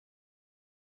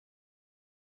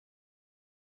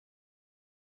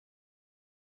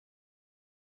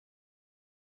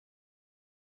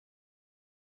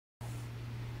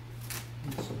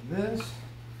this.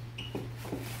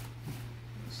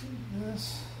 See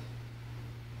this.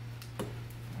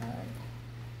 All right.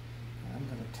 I'm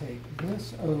going to take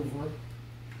this over.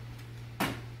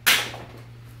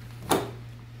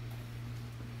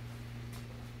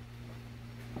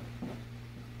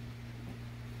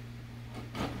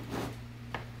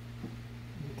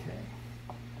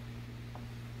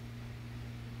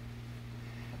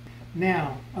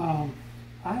 Now,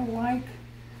 I like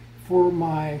for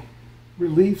my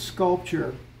relief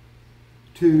sculpture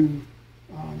to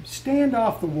stand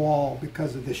off the wall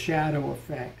because of the shadow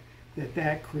effect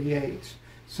that creates.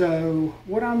 So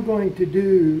what I'm going to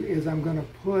do is I'm going to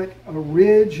put a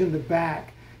ridge in the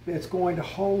back that's going to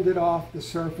hold it off the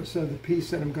surface of the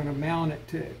piece that I'm going to mount it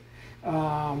to.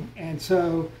 And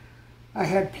so I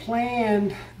had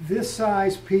planned this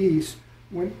size piece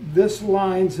when this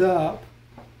lines up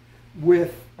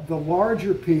with the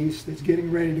larger piece that's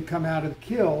getting ready to come out of the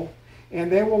kiln,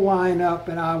 and they will line up,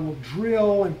 and I will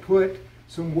drill and put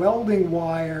some welding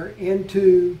wire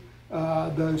into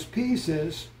those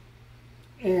pieces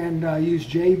and use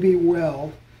JB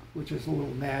Weld, which is a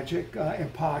little magic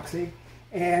epoxy.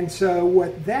 And so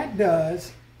what that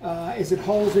does is it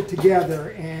holds it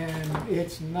together and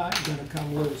it's not going to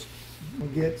come loose. We'll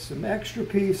get some extra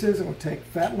pieces and we'll take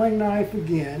fettling knife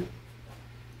again.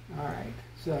 All right.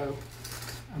 So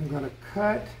I'm going to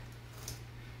cut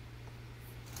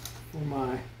for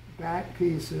my back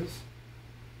pieces.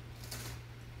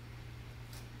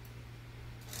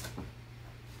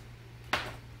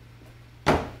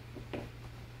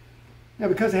 Now,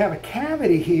 because I have a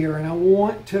cavity here and I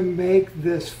want to make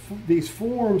these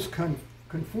forms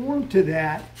conform to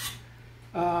that,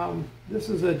 this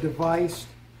is a device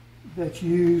that's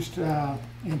used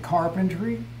in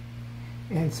carpentry.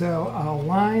 And so I'll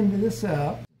line this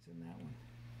up, it's in that one.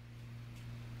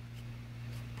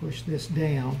 Push this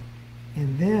down,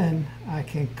 and then I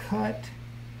can cut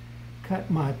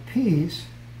my piece.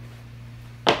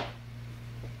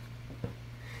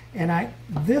 And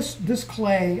this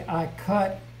clay I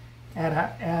cut at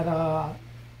a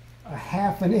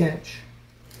half an inch,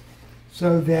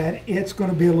 so that it's going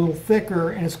to be a little thicker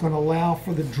and it's going to allow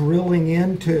for the drilling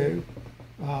into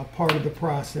part of the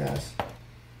process.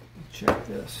 Check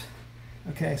this.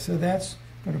 Okay, so that's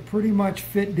going to pretty much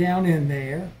fit down in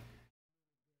there.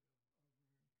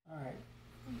 All right,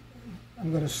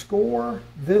 I'm going to score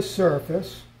this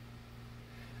surface.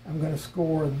 I'm going to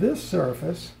score this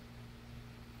surface.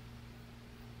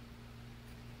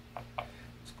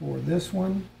 Score this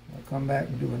one. I'll come back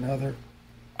and do another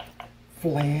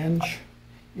flange,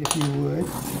 if you would.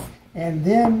 And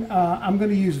then I'm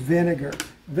going to use vinegar.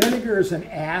 Vinegar is an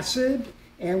acid.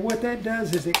 And what that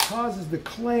does is it causes the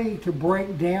clay to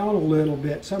break down a little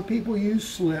bit. Some people use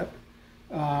slip.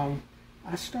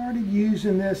 I started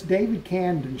using this. David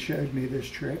Camden showed me this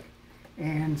trick.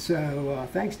 And so,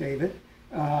 thanks, David.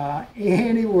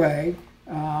 Anyway,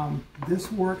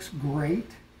 this works great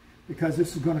because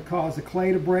this is going to cause the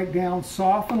clay to break down,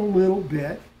 soften a little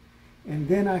bit, and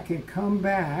then I can come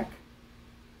back.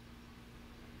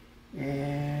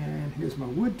 And here's my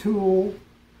wood tool.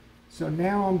 So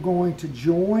now I'm going to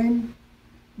join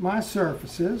my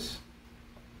surfaces.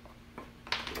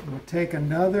 I'm going to take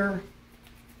another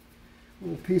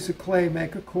little piece of clay,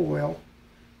 make a coil,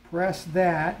 press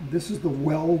that. This is the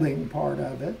welding part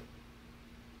of it.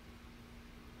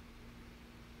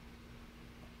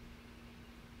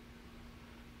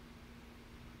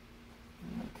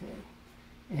 Okay,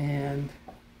 and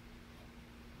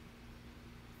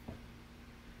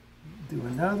do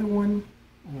another one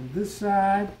on this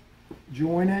side.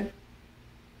 Join it.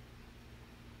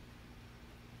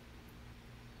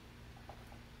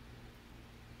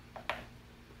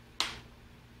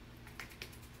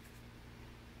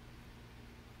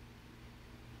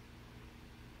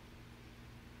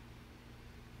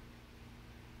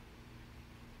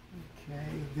 Okay,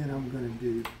 then I'm going to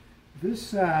do this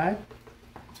side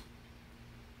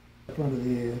up under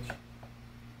the edge.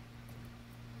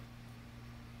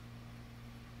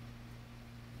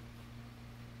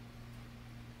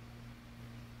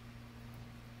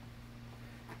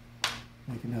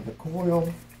 Make another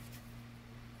coil,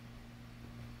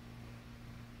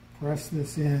 press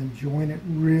this in, join it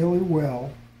really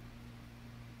well.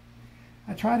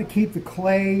 I try to keep the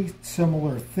clay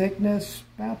similar thickness,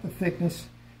 about the thickness,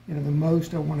 the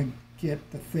most I want to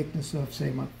get the thickness of, say,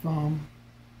 my thumb.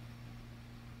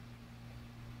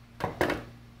 I'm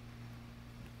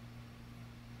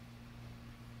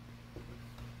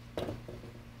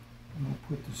going to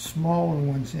put the smaller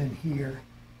ones in here.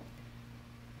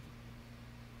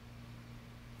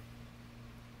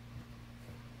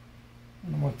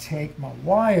 I'm going to take my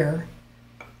wire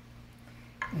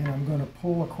and I'm going to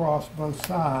pull across both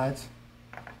sides.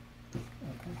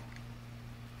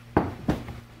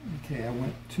 Okay, I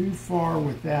went too far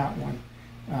with that one.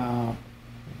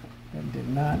 That did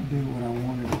not do what I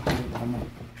wanted to do. I'm going to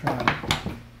try to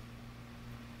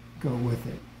go with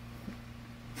it.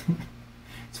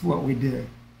 It's what we do.